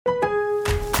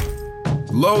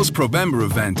Lowe's Provember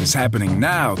event is happening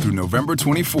now through November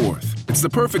 24th. It's the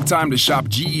perfect time to shop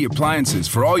GE appliances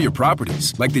for all your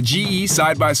properties, like the GE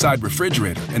side-by-side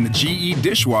refrigerator and the GE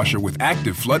dishwasher with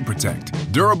active flood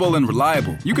protect. Durable and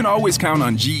reliable, you can always count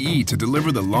on GE to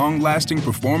deliver the long-lasting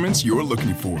performance you're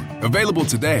looking for. Available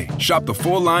today, shop the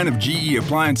full line of GE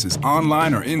appliances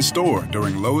online or in-store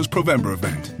during Lowe's Provember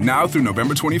event, now through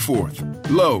November 24th.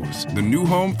 Lowe's, the new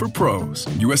home for pros.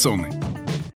 U.S. only.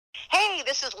 Hey,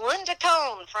 this is Linda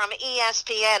Cohn from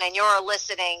ESPN, and you're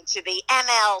listening to the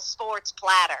ML Sports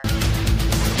Platter.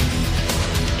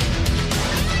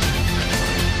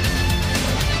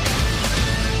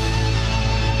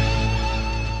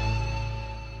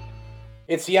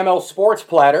 It's the ML Sports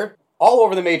Platter, all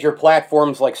over the major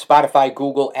platforms like Spotify,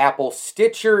 Google, Apple,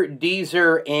 Stitcher,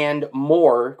 Deezer, and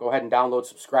more. Go ahead and download,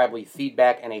 subscribe, leave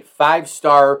feedback, and a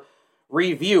 5-star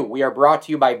review. We are brought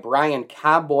to you by Brian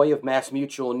Cowboy of Mass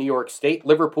Mutual in New York State,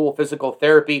 Liverpool Physical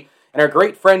Therapy, and our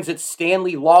great friends at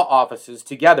Stanley Law Offices.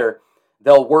 Together,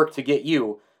 they'll work to get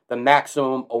you the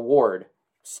maximum award.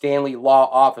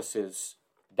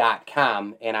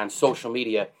 StanleyLawOffices.com and on social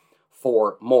media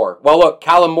for more. Well, look,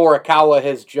 Collin Morikawa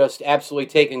has just absolutely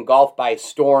taken golf by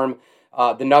storm.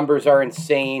 The numbers are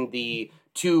insane. The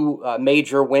two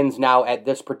major wins now at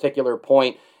this particular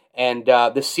point. And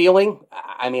the ceiling,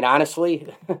 I mean, honestly,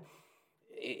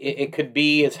 it could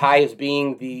be as high as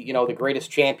being the greatest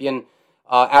champion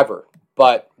ever.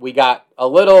 But we got a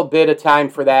little bit of time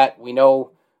for that. We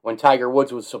know when Tiger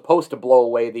Woods was supposed to blow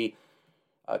away the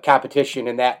competition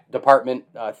in that department,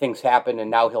 things happened,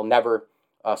 and now he'll never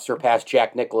surpass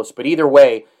Jack Nicklaus. But either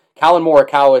way, Collin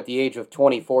Morikawa at the age of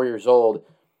 24 years old,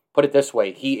 put it this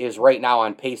way, he is right now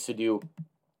on pace to do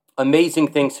amazing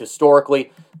things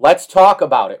historically. Let's talk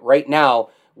about it right now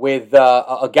with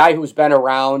a guy who's been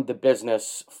around the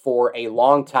business for a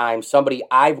long time, somebody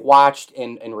I've watched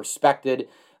and respected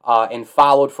and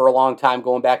followed for a long time,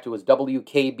 going back to his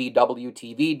WKBW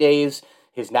TV days,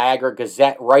 his Niagara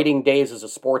Gazette writing days as a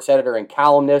sports editor and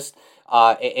columnist,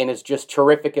 and is just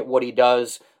terrific at what he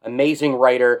does. Amazing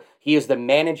writer. He is the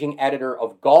managing editor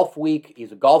of Golf Week.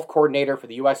 He's a golf coordinator for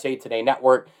the USA Today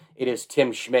Network. It is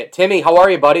Tim Schmidt. Timmy, how are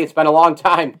you, buddy? It's been a long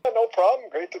time. No problem.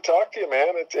 Great to talk to you,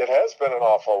 man. It has been an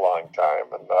awful long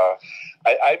time, and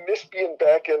I miss being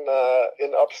back in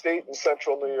upstate in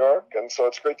central New York, and so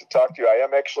it's great to talk to you. I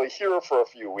am actually here for a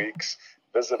few weeks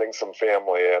visiting some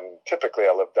family, and typically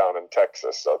I live down in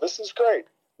Texas, so this is great.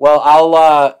 Well,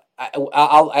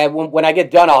 when I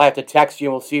get done, I'll have to text you,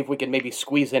 and we'll see if we can maybe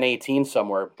squeeze in 18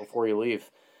 somewhere before you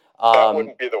leave. That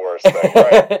wouldn't be the worst thing,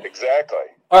 right? Exactly.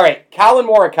 All right, Collin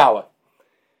Morikawa.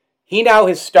 He now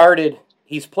has started.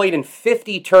 He's played in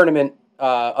 50 tournament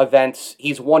events.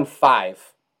 He's won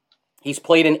 5. He's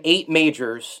played in 8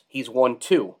 majors. He's won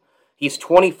 2. He's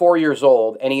 24 years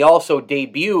old, and he also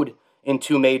debuted in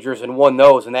 2 majors and won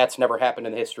those, and that's never happened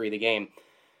in the history of the game.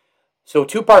 So,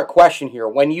 2-part question here.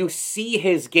 When you see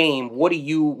his game, what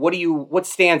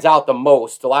stands out the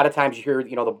most? A lot of times you hear,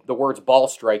 the words ball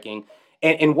striking,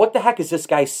 and what the heck is this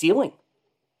guy's ceiling?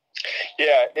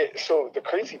 Yeah. So the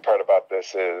crazy part about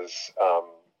this is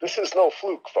no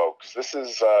fluke, folks. This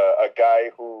is a guy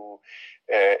who,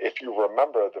 if you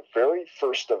remember, the very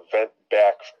first event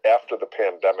back after the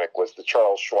pandemic was the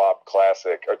Charles Schwab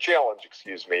Challenge,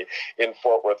 in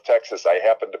Fort Worth, Texas. I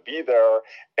happened to be there,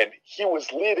 and he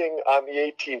was leading on the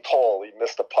 18th hole. He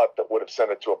missed a putt that would have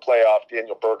sent it to a playoff.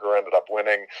 Daniel Berger ended up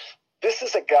winning. This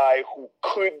is a guy who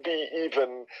could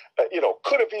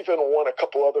have even won a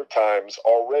couple other times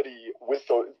already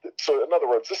so in other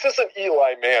words, this isn't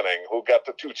Eli Manning who got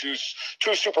the two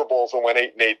Super Bowls and went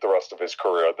 8-8 the rest of his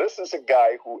career. This is a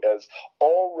guy who has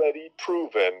already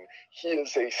proven he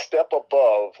is a step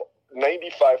above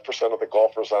 95% of the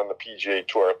golfers on the PGA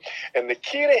Tour. And the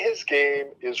key to his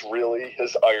game is really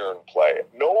his iron play.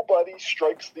 Nobody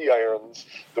strikes the irons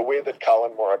the way that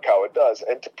Collin Morikawa does.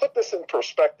 And to put this in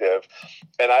perspective,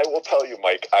 and I will tell you,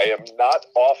 Mike, I am not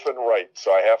often right,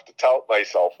 so I have to tout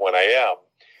myself when I am.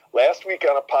 Last week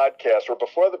on a podcast, or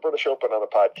before the British Open on a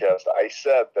podcast, I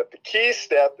said that the key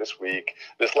stat this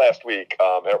last week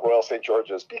at Royal St.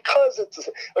 George's, because it's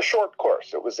a short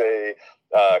course. It was a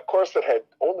course that had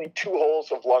only 2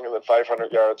 holes of longer than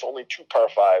 500 yards, only 2 par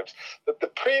 5s, that the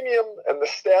premium and the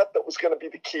stat that was going to be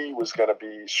the key was going to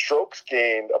be strokes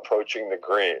gained approaching the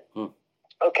green.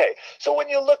 Okay, so when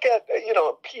you look at,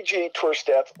 PGA Tour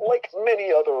stats, like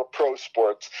many other pro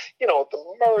sports,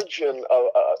 the margin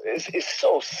is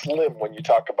so slim when you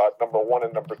talk about number one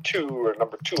and number two, or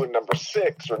number two and number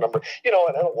six, or and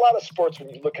a lot of sports, when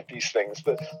you look at these things,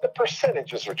 the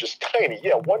percentages are just tiny.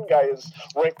 Yeah, one guy is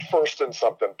ranked first in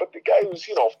something, but the guy who's,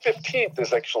 15th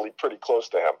is actually pretty close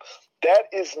to him. That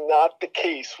is not the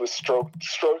case with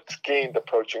strokes gained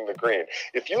approaching the green.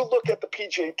 If you look at the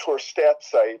PGA Tour stats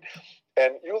site,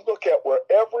 and you look at where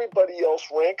everybody else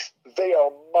ranks, they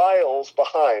are miles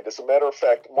behind. As a matter of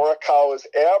fact, Morikawa's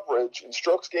average in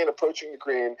strokes gained approaching the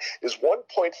green is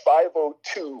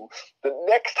 1.502. The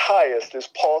next highest is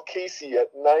Paul Casey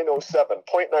at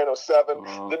 0.907.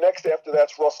 Wow. The next after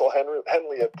that's Russell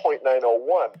Henley at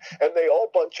 0.901. And they all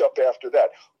bunch up after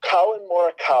that. Collin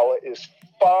Morikawa is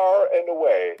far and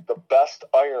away the best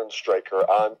iron striker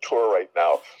on tour right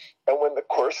now. And when the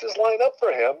courses line up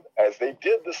for him, as they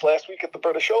did this last week at the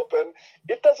British Open,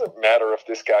 it doesn't matter if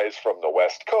this guy is from the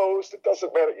West Coast. It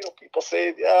doesn't matter. People say,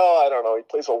 I don't know, he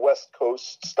plays a West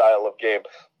Coast style of game.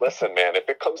 Listen, man, if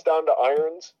it comes down to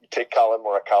irons, you take Collin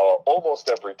Morikawa almost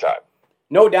every time.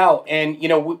 No doubt. And,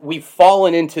 we've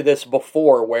fallen into this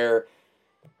before where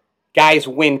guys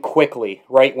win quickly,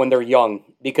 right, when they're young.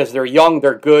 Because they're young,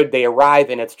 they're good, they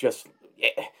arrive, and it's just...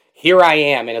 Here I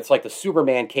am, and it's like the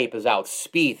Superman cape is out.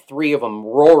 Spieth, 3 of them.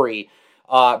 Rory,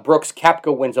 Brooks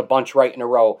Koepka wins a bunch right in a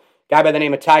row. Guy by the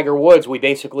name of Tiger Woods, we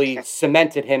basically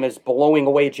cemented him as blowing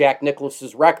away Jack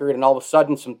Nicklaus's record, and all of a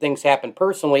sudden some things happen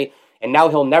personally, and now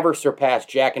he'll never surpass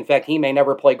Jack. In fact, he may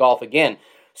never play golf again.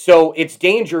 So it's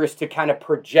dangerous to kind of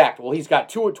project, well, he's got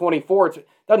 2 at 24. It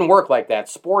doesn't work like that.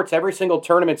 Sports, every single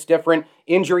tournament's different.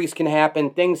 Injuries can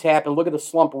happen. Things happen. Look at the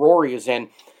slump Rory is in.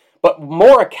 But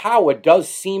Morikawa does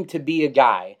seem to be a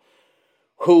guy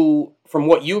who, from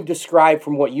what you've described,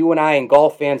 from what you and I and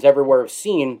golf fans everywhere have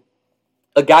seen,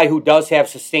 a guy who does have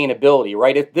sustainability,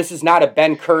 right? This is not a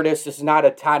Ben Curtis. This is not a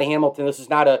Todd Hamilton. This is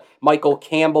not a Michael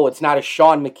Campbell. It's not a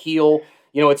Sean McKeel.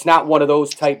 It's not one of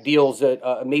those type deals,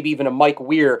 maybe even a Mike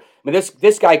Weir. I mean,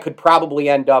 this guy could probably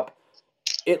end up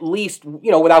at least,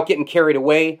 without getting carried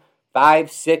away,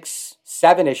 5, 6,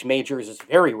 7-ish majors is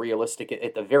very realistic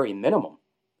at the very minimum.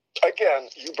 Again,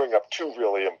 you bring up 2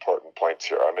 really important points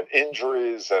here. I mean,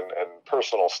 injuries and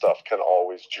personal stuff can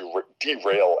always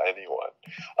derail anyone.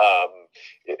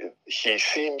 He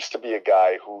seems to be a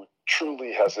guy who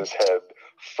truly has his head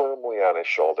firmly on his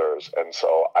shoulders, and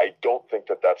so I don't think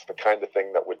that that's the kind of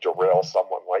thing that would derail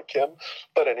someone like him,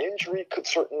 but an injury could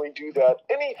certainly do that.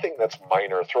 Anything that's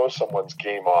minor throws someone's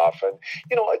game off, and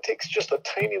it takes just a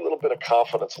tiny little bit of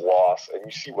confidence loss, and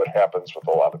you see what happens with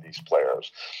a lot of these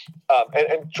players.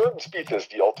 And Jordan Spieth is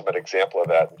the ultimate example of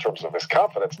that in terms of his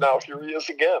confidence. Now here he is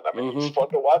again. I mean, He's fun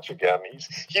to watch again.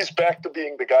 He's back to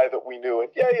being the guy that we knew, and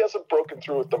yeah, he hasn't broken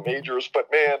through at the majors, but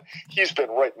man, he's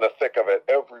been right in the thick of it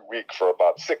every week for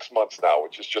about 6 months now,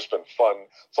 which has just been fun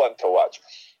to watch.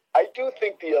 I do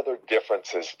think the other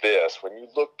difference is this. When you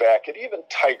look back at even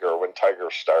Tiger, when Tiger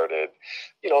started,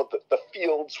 the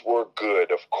fields were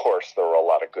good. Of course, there were a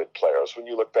lot of good players. When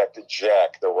you look back to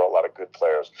Jack, there were a lot of good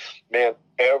players. Man,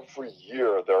 every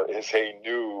year there is a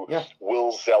new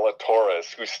Will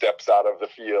Zalatoris who steps out of the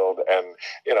field and,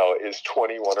 is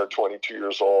 21 or 22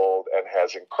 years old and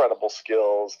has incredible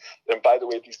skills. And by the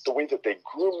way, the way that they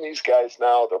groom these guys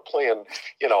now, they're playing,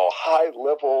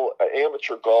 high-level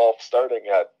amateur golf starting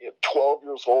at 12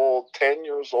 years old, 10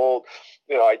 years old.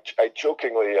 I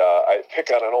jokingly, I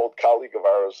pick on an old colleague of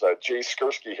ours, Jay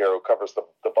Skursky here, who covers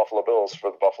the Buffalo Bills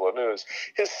for the Buffalo News.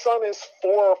 His son is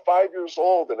 4 or 5 years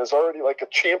old and is already like a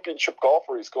championship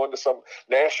golfer. He's going to some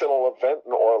national event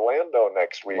in Orlando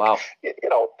next week. Wow.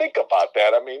 Think about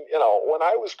that. I mean, when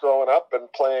I was growing up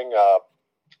and playing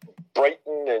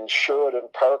Brighton and Sheridan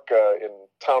Park in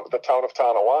the town of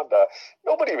Tonawanda,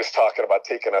 nobody was talking about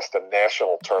taking us to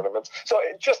national tournaments. So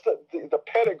just the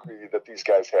pedigree that these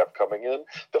guys have coming in,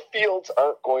 the fields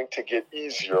aren't going to get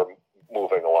easier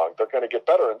moving along. They're going to get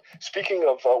better. And speaking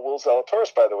of Will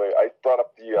Zalatoris, by the way, I brought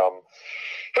up the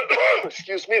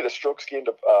the strokes gained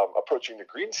approaching the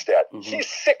green stat. Mm-hmm. He's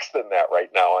 6th in that right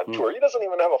now on tour. He doesn't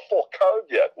even have a full card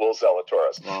yet, Will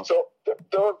Zalatoris. Wow. So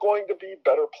there are going to be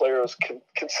better players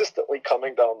consistently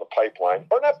coming down the pipeline,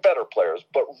 or not better players,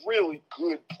 but really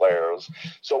good players.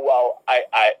 So while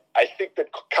I think that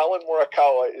Collin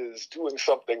Morikawa is doing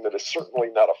something that is certainly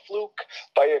not a fluke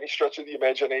by any stretch of the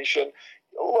imagination,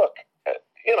 look,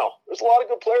 there's a lot of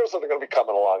good players that are going to be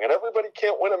coming along, and everybody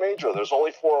can't win a major. There's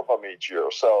only 4 of them each year.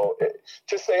 So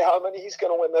to say how many he's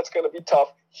going to win, that's going to be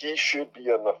tough. He should be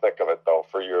in the thick of it, though,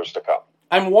 for years to come.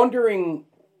 I'm wondering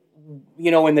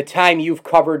in the time you've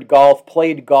covered golf,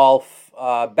 played golf,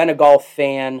 been a golf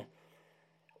fan,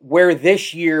 where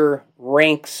this year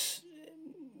ranks,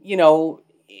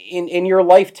 in your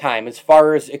lifetime as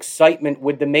far as excitement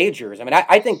with the majors. I mean,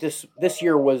 I think this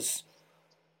year was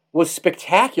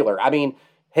spectacular. I mean,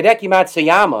 Hideki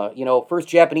Matsuyama, first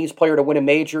Japanese player to win a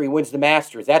major, he wins the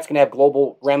Masters. That's going to have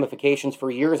global ramifications for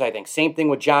years, I think. Same thing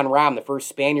with Jon Rahm, the first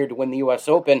Spaniard to win the U.S.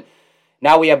 Open.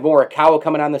 Now we have Morikawa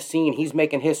coming on the scene. He's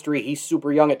making history. He's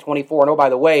super young at 24. And oh, by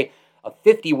the way, a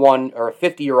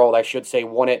 50-year-old, I should say,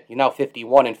 won it. He's now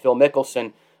 51, and Phil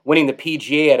Mickelson winning the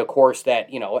PGA at a course that,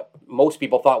 most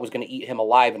people thought was going to eat him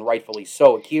alive, and rightfully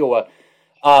so, at Kiawah.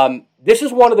 This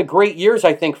is one of the great years,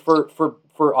 I think,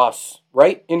 for us,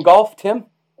 right, in golf, Tim?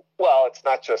 Well, it's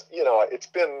not just, it's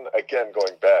been, again,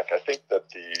 going back, I think that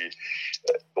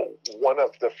one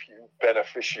of the few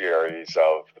beneficiaries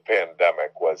of the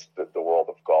pandemic was the world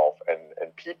of golf,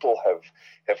 and people have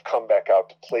come back out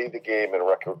to play the game in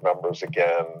record numbers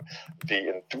again.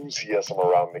 The enthusiasm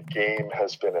around the game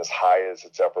has been as high as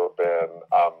it's ever been.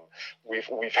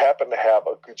 We've happened to have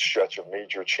a good stretch of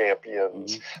major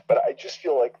champions, but I just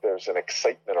feel like there's an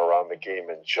excitement around the game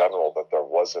in general that there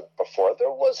wasn't before. There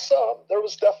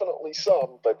was definitely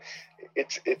some, but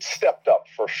it's stepped up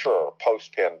for sure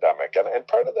post-pandemic. And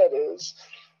part of that is,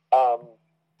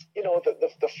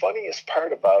 the funniest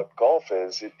part about golf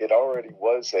is it already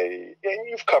was and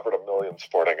you've covered a million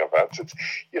sporting events. It's,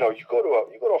 you go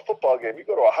to a football game, you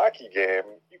go to a hockey game,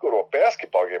 you go to a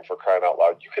basketball game, for crying out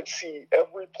loud. You can see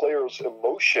every player's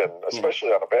emotion, especially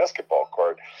on a basketball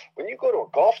court. When you go to a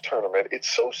golf tournament, it's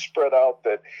so spread out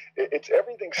that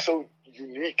everything's so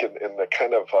unique in the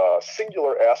kind of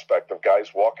singular aspect of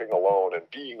guys walking alone and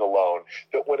being alone,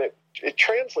 that when it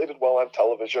translated well on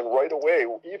television right away,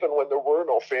 even when there were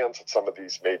no fans at some of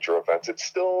these major events, it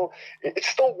still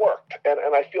worked. And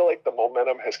I feel like the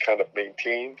momentum has kind of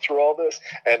maintained through all this,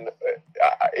 and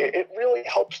it really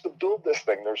helps to build this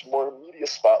thing. There's more media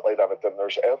spotlight on it than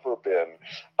there's ever been.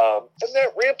 And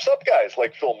that ramps up guys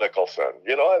like Phil Mickelson,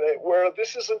 where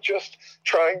this isn't just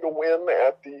trying to win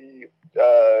at the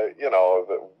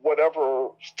whatever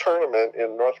tournament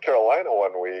in North Carolina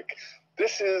one week.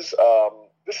 This is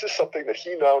something that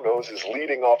he now knows is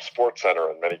leading off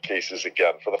SportsCenter in many cases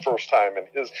again for the first time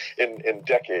in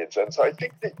decades. And so I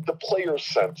think the players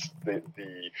sense the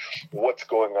what's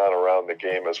going on around the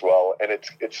game as well. And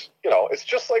it's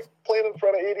just like playing in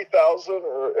front of 80,000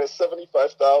 or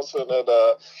 75,000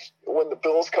 when the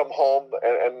Bills come home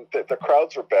and the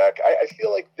crowds are back. I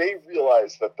feel like they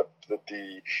realize that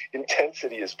the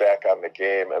intensity is back on the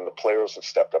game, and the players have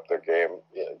stepped up their game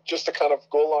just to kind of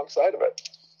go alongside of it.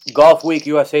 Golf Week,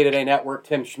 USA Today Network.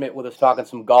 Tim Schmidt with us talking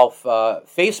some golf.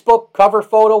 Facebook cover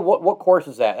photo. What course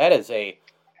is that? That is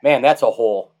that's a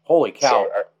hole. Holy cow! So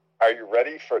are you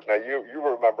ready for now? You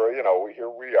remember? Here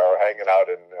we are hanging out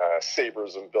in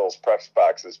Sabres and Bills press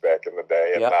boxes back in the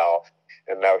day,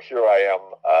 and now here I am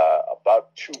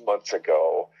about 2 months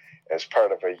ago as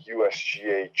part of a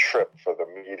USGA trip for the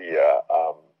media.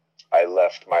 I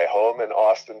left my home in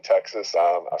Austin, Texas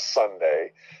on a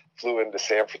Sunday, flew into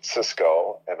San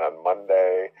Francisco, and on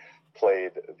Monday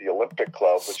played the Olympic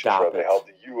Club, which is where they held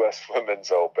the U.S.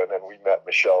 Women's Open, and we met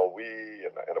Michelle Wie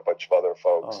and a bunch of other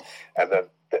folks, and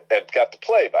got to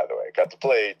play, by the way,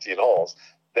 18 holes.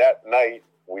 That night,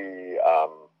 we,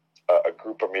 a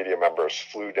group of media members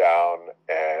flew down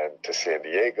to San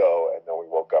Diego, and then we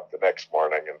woke up the next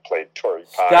morning and played Torrey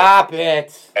Pines. Stop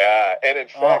it! And in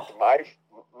fact,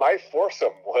 my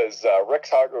foursome was Rex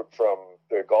Hoggard from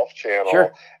the Golf Channel,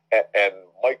 sure, and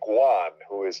Mike Wan,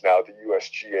 who is now the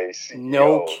USGA CEO.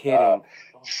 No kidding.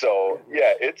 So,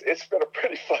 yeah, it's been a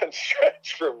pretty fun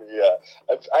stretch for me.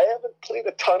 I haven't played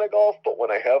a ton of golf, but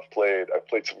when I have played, I've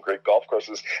played some great golf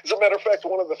courses. As a matter of fact,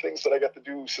 one of the things that I got to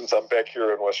do since I'm back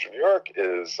here in Western New York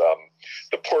is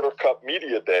the Porter Cup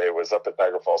Media Day was up at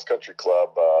Niagara Falls Country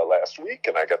Club last week,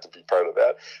 and I got to be part of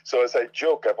that. So as I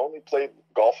joke, I've only played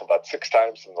golf about 6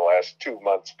 times in the last 2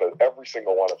 months, but every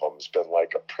single one of them has been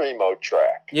like a primo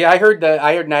track. Yeah, I heard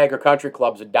Niagara Country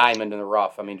Club's a diamond in the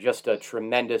rough. I mean, just a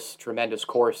tremendous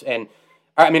course. And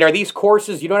I mean, are these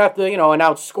courses? You don't have to,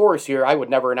 announce scores here. I would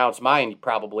never announce mine,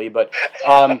 probably. But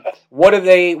what are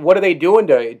they doing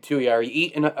to you? Are you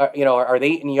eating? Are they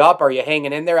eating you up? Are you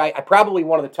hanging in there? I probably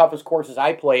one of the toughest courses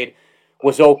I played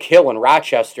was Oak Hill in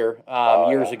Rochester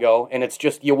years ago. And it's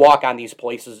just you walk on these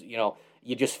places,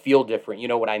 you just feel different. You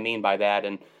know what I mean by that.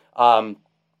 And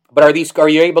but are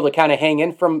you able to kind of hang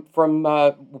in from?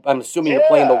 I'm assuming you're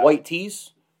playing the white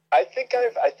tees. I think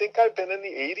I've been in the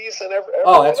 80s and every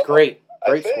oh, that's great.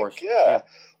 Great scores. Yeah.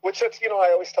 Which that's,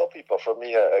 I always tell people, for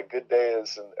me, a good day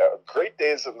is, great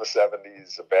days in the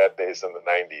 70s, a bad days in the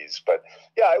 90s. But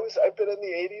yeah, I've been in the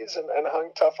 80s and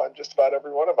hung tough on just about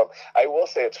every one of them. I will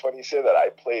say, it's funny you say that. I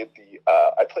played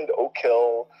Oak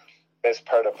Hill as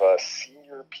part of a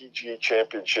senior PGA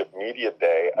Championship media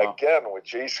day, again, with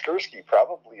Jay Skursky,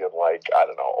 probably in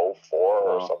 04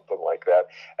 or something like that.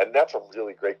 And that's a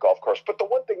really great golf course. But the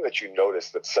one thing that you notice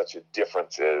that's such a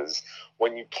difference is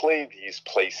when you play these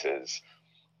places,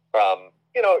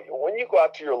 when you go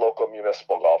out to your local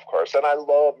municipal golf course, and I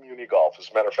love Muni Golf. As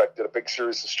a matter of fact, did a big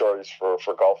series of stories for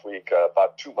Golf Week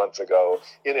about 2 months ago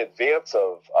in advance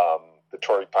of the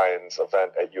Torrey Pines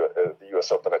event at the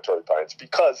U.S. Open at Torrey Pines,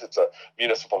 because it's a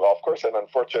municipal golf course, and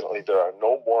unfortunately there are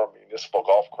no more municipal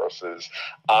golf courses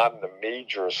on the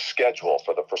major schedule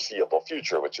for the foreseeable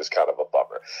future, which is kind of a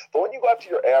bummer. But when you go out to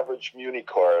your average Muni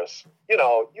course,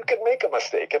 you can make a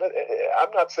mistake, and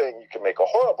I'm not saying you can make a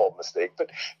horrible mistake, but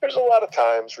there's a lot of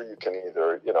times where you can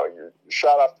either, your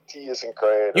shot off the tee isn't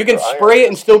great. You can spray it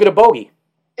and still get a bogey.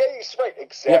 Yeah, he's right.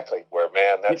 Exactly. Yep. Where,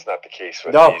 man, that's not the case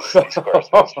with these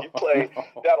courses. You play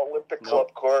that Olympic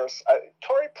Club course.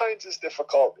 Torrey Pines is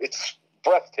difficult. It's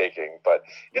breathtaking, but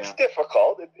it's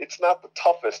difficult. It's not the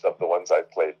toughest of the ones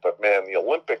I've played. But, man, the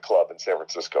Olympic Club in San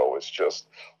Francisco was just,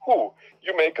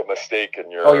 you make a mistake and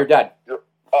you're dead. You're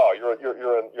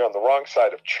on the wrong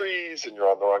side of trees, and you're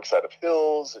on the wrong side of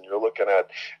hills, and you're looking at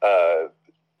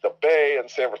the Bay in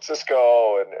San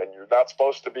Francisco, and you're not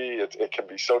supposed to be. It can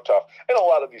be so tough. And a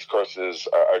lot of these courses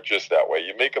are just that way.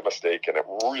 You make a mistake, and it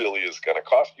really is going to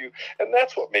cost you. And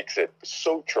that's what makes it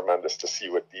so tremendous to see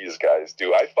what these guys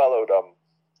do. I followed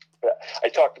I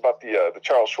talked about the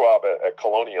Charles Schwab at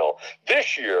Colonial.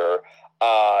 This year,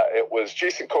 it was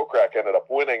Jason Kokrak ended up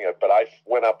winning it, but I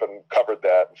went up and covered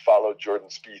that and followed Jordan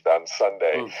Spieth on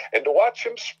Sunday. And to watch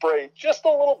him spray just a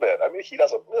little bit, I mean, he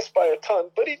doesn't miss by a ton,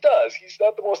 but he does. He's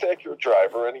not the most accurate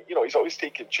driver, and he's always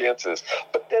taking chances.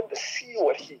 But then to see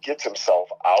what he gets himself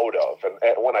out of,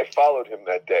 and when I followed him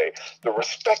that day, the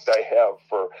respect I have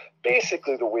for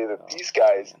basically the way that these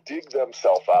guys dig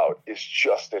themselves out is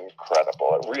just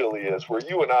incredible. It really is. Where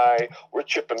you and we're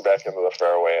chipping back into the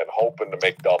fairway and hoping to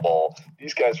make double.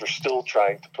 These guys are still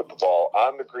trying to put the ball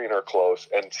on the green or close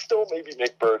and still maybe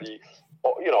make birdie,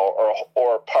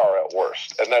 or par at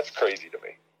worst. And that's crazy to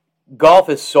me. Golf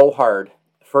is so hard.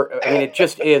 It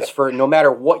just is, for no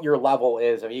matter what your level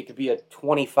is. I mean, you could be a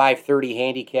 25-30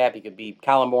 handicap. You could be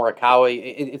Colin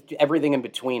Morikawa. Everything in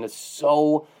between is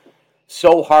so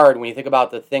hard when you think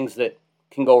about the things that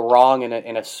can go wrong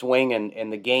in a swing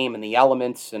and the game and the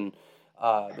elements and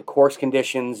the course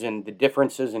conditions and the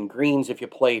differences in greens. If you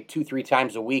play 2-3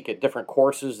 times a week at different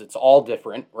courses, it's all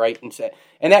different, right?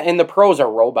 And the pros are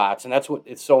robots, and that's what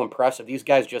it's so impressive. These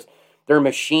guys they're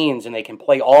machines, and they can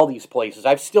play all these places.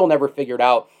 I've still never figured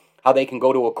out how they can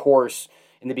go to a course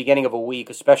in the beginning of a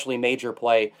week, especially major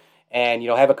play, and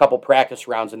have a couple practice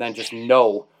rounds, and then just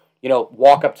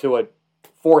walk up to a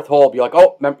fourth hole, be like,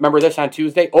 oh, remember this on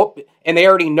Tuesday? Oh, and they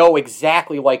already know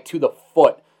exactly, to the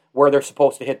foot, where they're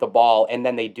supposed to hit the ball, and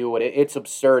then they do it. It's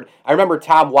absurd. I remember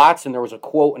Tom Watson, there was a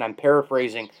quote, and I'm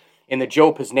paraphrasing, in the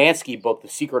Joe Posnanski book, The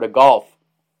Secret of Golf.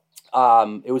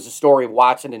 It was a story of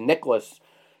Watson and Nicklaus.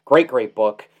 Great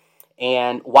book.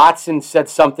 And Watson said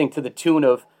something to the tune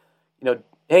of,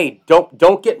 hey,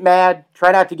 don't get mad.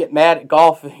 Try not to get mad at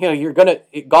golf.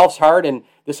 Golf's hard, and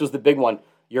this was the big one.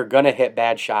 You're going to hit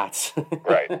bad shots.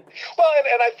 Right. Well,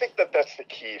 and I think that's the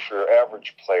key for your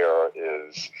average player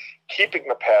is keeping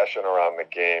the passion around the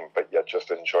game, but yet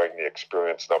just enjoying the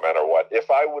experience no matter what.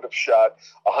 If I would have shot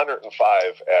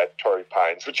 105 at Torrey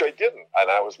Pines, which I didn't,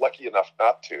 and I was lucky enough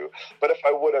not to, but if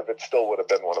I would have, it still would have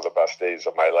been one of the best days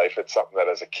of my life. It's something that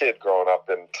as a kid growing up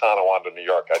in Tonawanda, New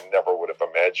York, I never would have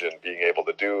imagined being able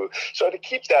to do. So to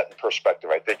keep that in perspective,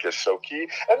 I think is so key.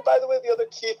 And by the way, the other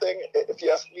key thing, if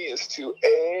you ask me, is to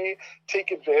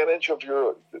take advantage of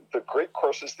the great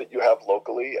courses that you have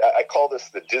locally. I call this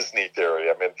the Disney theory.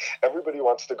 I mean, everybody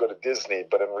wants to go to Disney,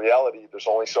 but in reality, there's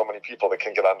only so many people that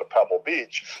can get onto Pebble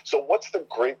Beach. So what's the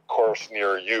great course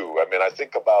near you? I mean, I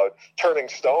think about Turning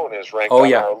Stone is ranked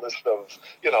on our list of,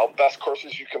 best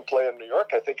courses you can play in New York.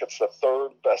 I think it's the third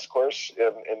best course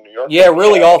in New York. Yeah,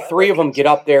 really, all three of them get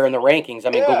up there in the rankings. I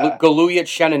mean, Galouyat,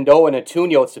 Shenandoah, and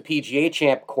Atunio, it's the PGA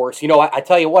Champ course. I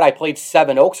tell you what, I played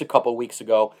Seven Oaks a couple of weeks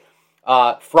ago.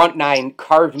 Front nine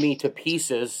carved me to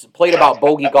pieces. Played about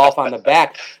bogey golf on the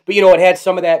back, but it had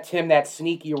some of that, Tim, that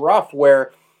sneaky rough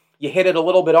where you hit it a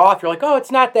little bit off. You're like, oh,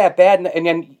 it's not that bad, and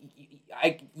then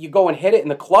you go and hit it,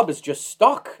 and the club is just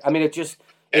stuck. I mean, it just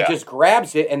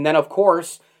grabs it, and then of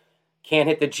course can't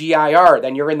hit the GIR.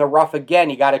 Then you're in the rough again.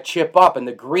 You got to chip up, and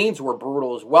the greens were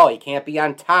brutal as well. You can't be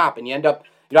on top, and you end up.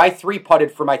 I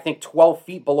 3-putted from, I think, 12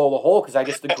 feet below the hole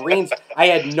because the greens, I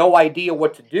had no idea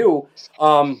what to do.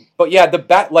 But yeah,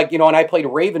 and I played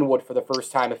Ravenwood for the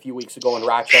first time a few weeks ago in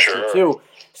Rochester too.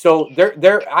 So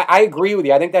I agree with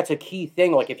you. I think that's a key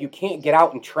thing. Like, if you can't get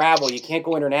out and travel, you can't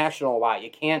go international a lot.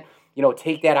 You can't,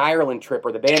 take that Ireland trip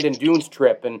or the Bandon Dunes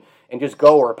trip and just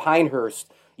go, or Pinehurst.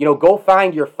 Go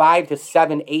find your 5 to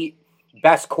 7, 8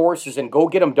 best courses and go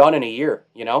get them done in a year,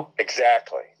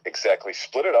 Exactly.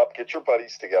 Split it up, get your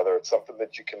buddies together. It's something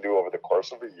that you can do over the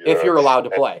course of a year. If you're allowed to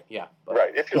play, yeah.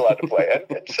 Right, if you're allowed to play.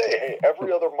 And say, hey,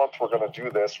 every other month we're going to do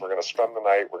this. We're going to spend the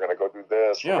night. We're going to go do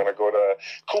this. Yeah. We're going to go to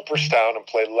Cooperstown and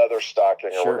play leather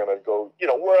stocking. Or we're going to go,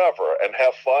 wherever and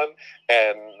have fun.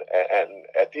 And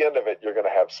at the end of it, you're going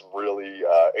to have some really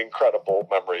incredible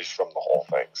memories from the whole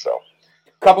thing. So.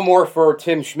 Couple more for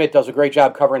Tim Schmidt. Does a great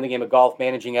job covering the game of golf,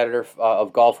 managing editor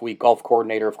of Golf Week, golf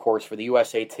coordinator, of course, for the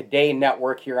USA Today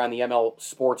Network here on the ML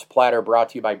Sports Platter, brought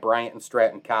to you by Bryant and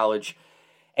Stratton College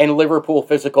and Liverpool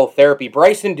Physical Therapy.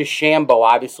 Bryson DeChambeau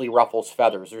obviously ruffles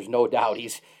feathers. There's no doubt.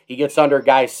 He gets under a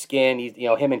guy's skin.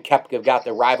 Him and Koepka have got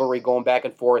the rivalry going back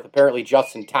and forth. Apparently,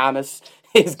 Justin Thomas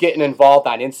is getting involved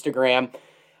on Instagram.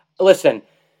 Listen,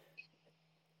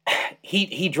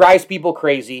 he drives people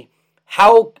crazy.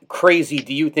 How crazy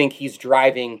do you think he's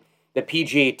driving the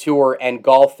PGA Tour and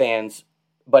golf fans?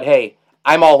 But hey,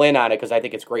 I'm all in on it because I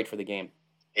think it's great for the game.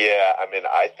 Yeah,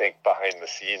 I think behind the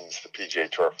scenes, the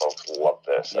PGA Tour folks love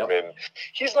this. Yep.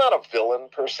 He's not a villain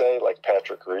per se like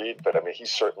Patrick Reed, but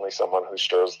he's certainly someone who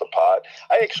stirs the pot.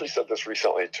 I actually said this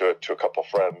recently to a couple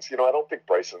friends. I don't think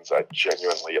Bryson's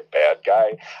genuinely a bad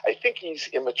guy. I think he's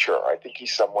immature. I think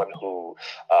he's someone who,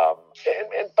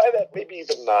 and by that maybe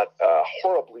even not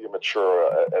horribly immature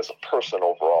as a person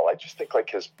overall. I just think like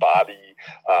his body.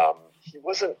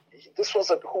 This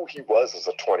wasn't who he was as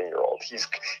a 20-year-old.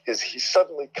 He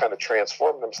suddenly kind of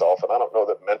transformed himself, and I don't know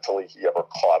that mentally he ever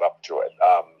caught up to it.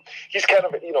 He's kind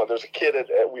of, there's a kid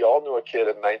we all knew a kid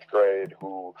in 9th grade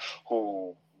who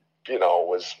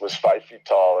was 5 feet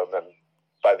tall, and then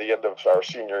by the end of our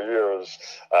senior years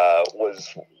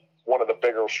was one of the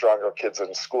bigger, stronger kids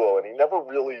in school, and he never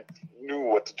really knew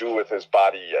what to do with his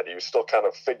body yet. He was still kind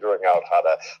of figuring out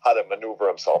how to maneuver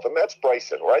himself, and that's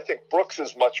Bryson. Where I think Brooks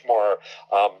is much more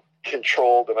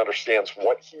controlled and understands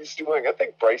what he's doing. I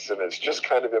think Bryson is just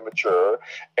kind of immature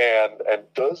and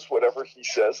does whatever he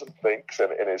says and thinks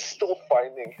and is still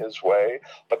finding his way.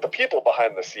 But the people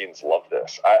behind the scenes love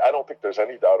this. I don't think there's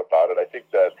any doubt about it. I think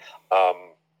that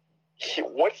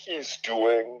what he's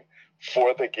doing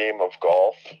for the game of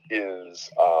golf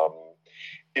is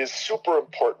super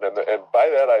important, and by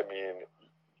that I mean,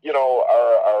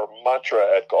 our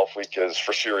mantra at Golf Week is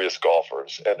for serious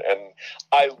golfers, and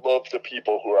I love the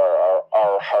people who are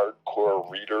hardcore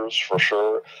readers for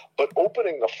sure, but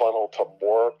opening the funnel to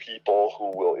more people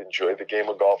who will enjoy the game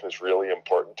of golf is really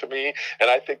important to me, and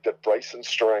I think that Bryson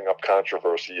stirring up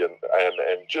controversy and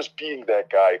just being that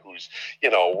guy who's,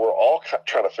 we're all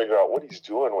trying to figure out what he's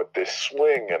doing with this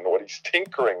swing and what he's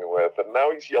tinkering with, and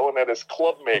now he's yelling at his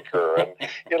club maker, and,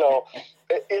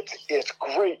 it's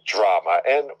great drama,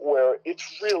 and where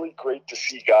it's really great to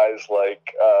see guys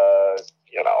like,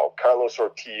 Carlos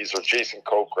Ortiz or Jason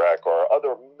Kokrak or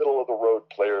other middle-of-the-road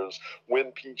players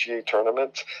win PGA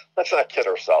tournaments. Let's not kid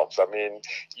ourselves.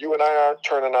 You and I aren't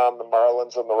turning on the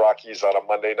Marlins and the Rockies on a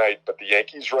Monday night, but the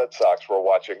Yankees-Red Sox we're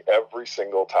watching every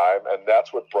single time, and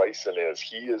that's what Bryson is.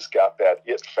 He has got that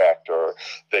it factor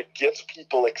that gets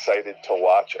people excited to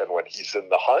watch, and when he's in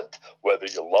the hunt, whether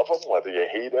you love him, whether you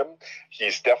hate him,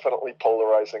 he's definitely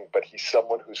polarizing, but he's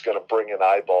someone who's going to bring in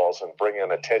eyeballs and bring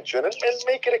in attention and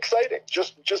make it exciting.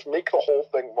 Just make the whole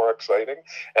thing more exciting,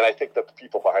 and I think that the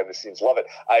people behind the scenes love it.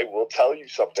 I will tell you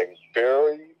something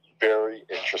very, very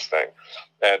interesting,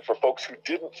 and for folks who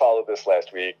didn't follow this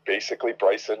last week, basically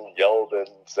Bryson yelled and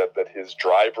said that his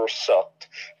driver sucked.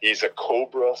 He's a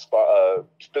Cobra,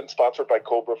 been sponsored by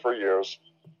Cobra for years.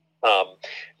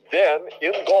 Then,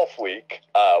 in Golf Week,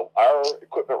 our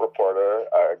equipment reporter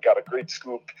got a great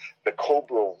scoop. The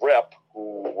Cobra rep,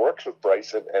 who works with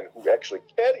Bryson and who actually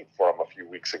caddied for him a few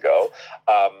weeks ago,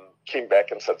 came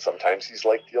back and said sometimes he's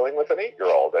like dealing with an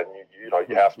 8-year-old, and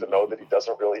you have to know that he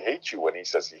doesn't really hate you when he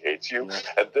says he hates you.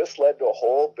 And this led to a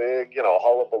whole big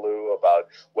hullabaloo about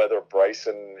whether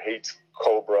Bryson hates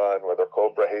Cobra and whether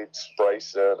Cobra hates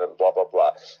Bryson and blah blah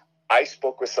blah. I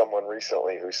spoke with someone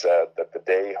recently who said that the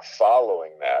day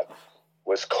following that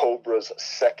was Cobra's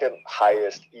second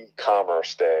highest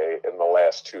e-commerce day in the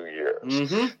last 2 years.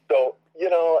 Mm-hmm. So you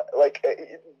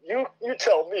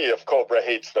tell me if Cobra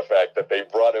hates the fact that they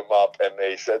brought him up and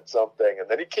they said something, and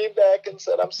then he came back and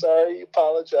said, "I'm sorry, he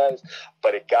apologized,"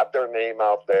 but it got their name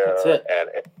out there. That's it. And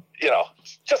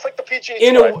just like the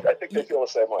PGA Tour, I think they feel the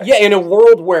same way. Yeah, in a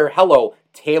world where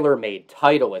TaylorMade,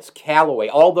 Titleist, Callaway,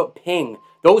 all the Ping,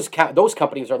 those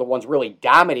companies are the ones really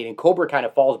dominating. Cobra kind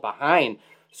of falls behind.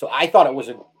 So I thought it was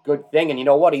a good thing. And you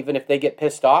know what? Even if they get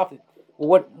pissed off,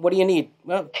 what do you need?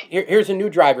 Well, here's a new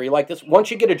driver. You like this? Once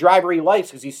you get a driver he likes,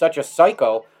 because he's such a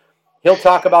psycho, he'll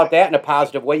talk about that in a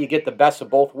positive way. You get the best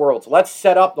of both worlds. Let's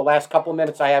set up the last couple of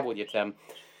minutes I have with you, Tim.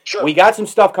 Sure. We got some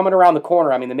stuff coming around the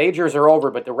corner. I mean, the majors are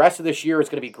over, but the rest of this year is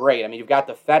going to be great. I mean, you've got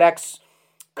the FedEx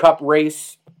Cup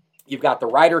race. You've got the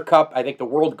Ryder Cup. I think the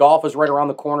World Golf is right around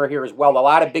the corner here as well. A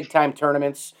lot of big-time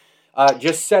tournaments.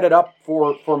 Just set it up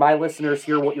for my listeners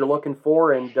here, what you're looking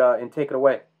for, and take it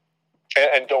away.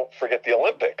 And don't forget the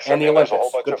Olympics. And the Olympics. There's a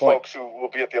whole bunch Good of point. folks who will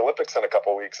be at the Olympics in a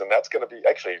couple of weeks, and that's going to be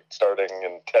actually starting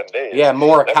in 10 days. Yeah,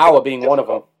 Morikawa being one of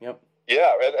them. Yep.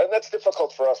 Yeah, and that's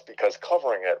difficult for us because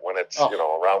covering it when it's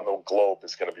around the globe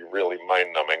is going to be really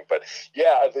mind-numbing. But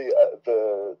yeah,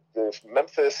 the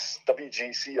Memphis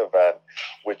WGC event,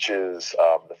 which is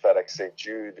the FedEx St.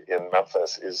 Jude in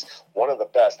Memphis, is one of the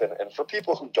best. And for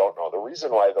people who don't know, the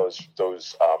reason why those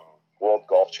World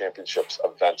Golf Championships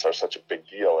events are such a big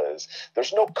deal is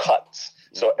there's no cuts.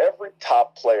 So every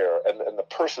top player, and the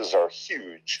purses are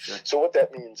huge. Sure. So what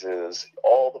that means is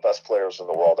all the best players in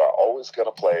the world are always going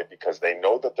to play because they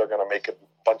know that they're going to make a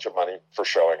bunch of money for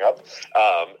showing up.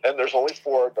 And there's only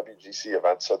 4 WGC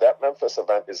events. So that Memphis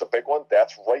event is a big one.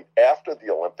 That's right after the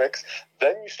Olympics.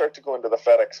 Then you start to go into the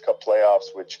FedEx Cup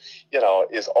playoffs, which,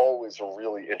 is always a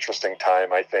really interesting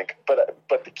time, I think. But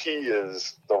the key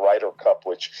is the Ryder Cup,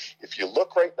 which if you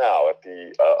look right now at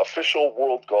the official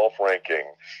World Golf ranking,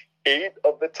 8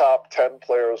 of the top 10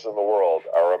 players in the world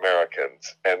are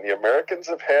Americans, and the Americans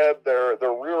have had their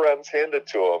rear ends handed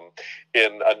to them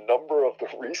in a number of the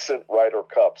recent Ryder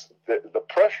Cups. The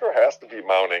pressure has to be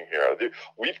mounting here.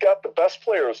 We've got the best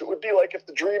players. It would be like if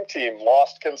the Dream Team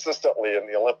lost consistently in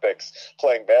the Olympics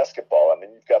playing basketball. I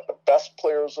mean, you've got the best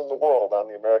players in the world on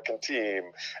the American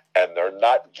team, and they're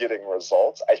not getting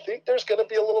results. I think there's going to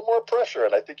be a little more pressure,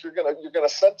 and I think you're going to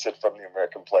sense it from the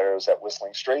American players at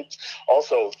Whistling Straits.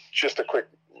 Also, just a quick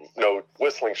note,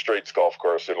 Whistling Straits Golf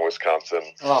Course in Wisconsin,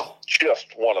 just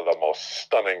one of the most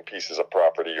stunning pieces of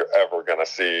property you're ever going to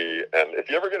see. And if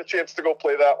you ever get a chance to go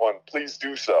play that one, please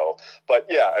do so. But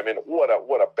yeah, I mean, what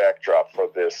a backdrop for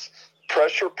this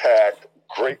pressure-packed,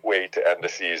 great way to end the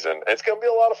season. And it's going to be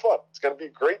a lot of fun. It's going to be a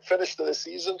great finish to the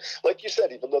season. Like you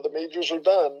said, even though the majors are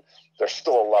done, there's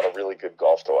still a lot of really good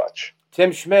golf to watch.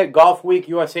 Tim Schmidt, Golf Week,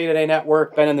 USA Today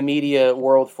Network, been in the media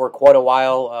world for quite a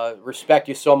while. Respect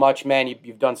you so much, man.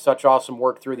 You've done such awesome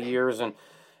work through the years. And,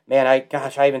 man, I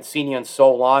haven't seen you in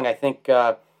so long. I think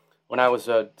when I was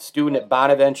a student at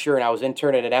Bonaventure and I was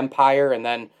interning at Empire, and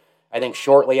then I think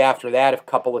shortly after that a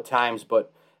couple of times.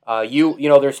 But,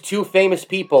 there's 2 famous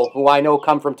people who I know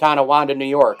come from Tonawanda, New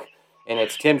York. And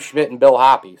it's Tim Schmidt and Bill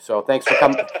Hoppe. So thanks for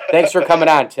coming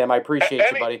on, Tim. I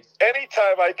appreciate you, buddy.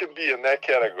 Anytime I can be in that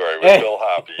category with Bill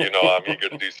Hoppe, I'm eager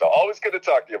to do so. Always good to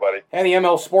talk to you, buddy. And the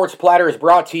ML Sports Platter is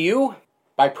brought to you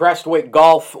by Prestwick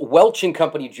Golf, Welch &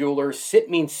 Company Jewelers, Sit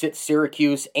Means Sit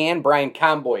Syracuse, and Brian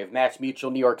Comboy of Mass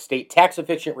Mutual New York State.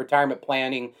 Tax-efficient retirement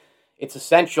planning. It's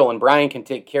essential, and Brian can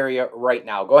take care of you right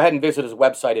now. Go ahead and visit his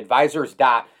website,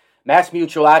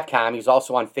 advisors.massmutual.com. He's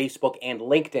also on Facebook and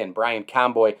LinkedIn, Brian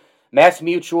Comboy. Mass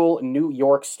Mutual, New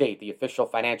York State, the official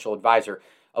financial advisor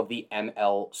of the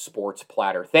ML Sports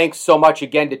Platter. Thanks so much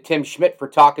again to Tim Schmidt for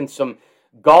talking some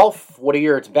golf. What a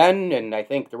year it's been, and I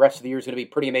think the rest of the year is going to be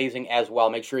pretty amazing as well.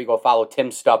 Make sure you go follow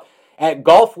Tim's stuff at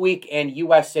Golf Week and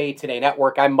USA Today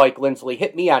Network. I'm Mike Lindsley.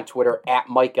 Hit me on Twitter at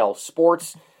Mike L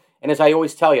Sports. And as I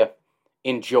always tell you,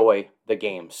 enjoy the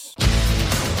games.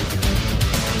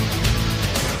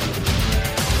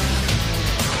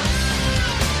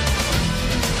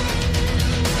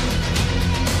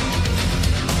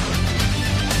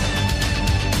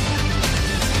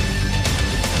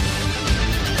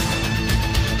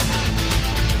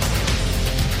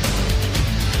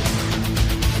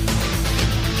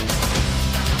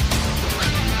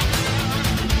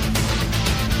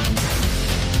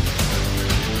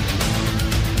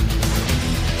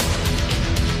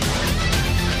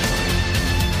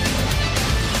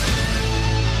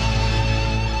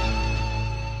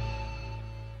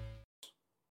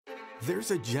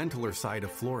 There's a gentler side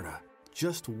of Florida,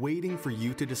 just waiting for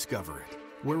you to discover it,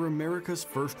 where America's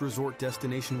first resort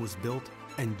destination was built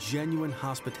and genuine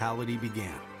hospitality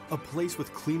began. A place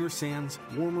with cleaner sands,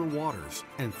 warmer waters,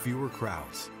 and fewer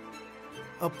crowds.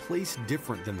 A place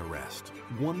different than the rest.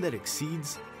 One that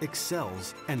exceeds,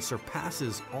 excels, and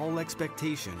surpasses all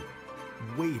expectation.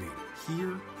 Waiting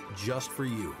here just for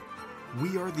you.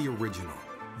 We are the original,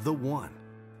 the one,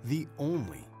 the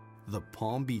only, the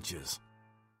Palm Beaches.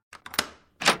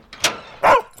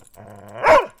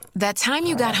 That time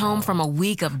you got home from a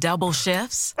week of double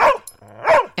shifts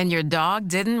and your dog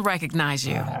didn't recognize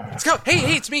you. Let's go.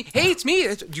 Hey, it's me.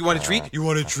 Do you want a treat? You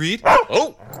want a treat?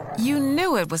 Oh! You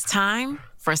knew it was time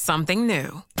for something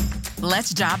new.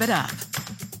 Let's job it up.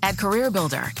 At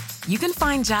CareerBuilder, you can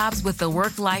find jobs with the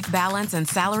work-life balance and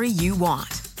salary you want.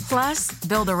 Plus,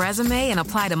 build a resume and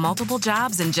apply to multiple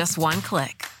jobs in just one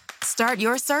click. Start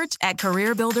your search at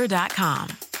CareerBuilder.com.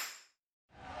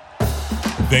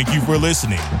 Thank you for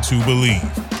listening to Believe.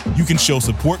 You can show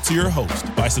support to your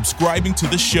host by subscribing to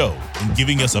the show and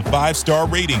giving us a 5-star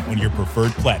rating on your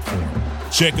preferred platform.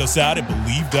 Check us out at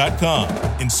Believe.com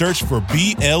and search for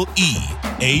BLEAV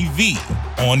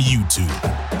on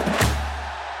YouTube.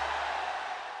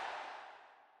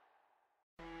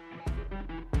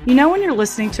 You know when you're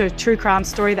listening to a true crime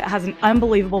story that has an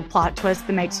unbelievable plot twist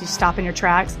that makes you stop in your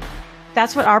tracks?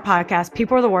 That's what our podcast,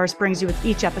 People Are the Worst, brings you with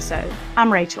each episode.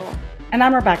 I'm Rachel. And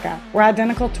I'm Rebecca. We're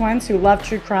identical twins who love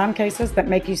true crime cases that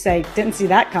make you say, didn't see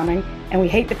that coming, and we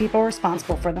hate the people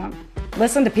responsible for them.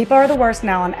 Listen to People Are the Worst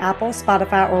now on Apple,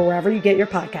 Spotify, or wherever you get your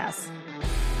podcasts.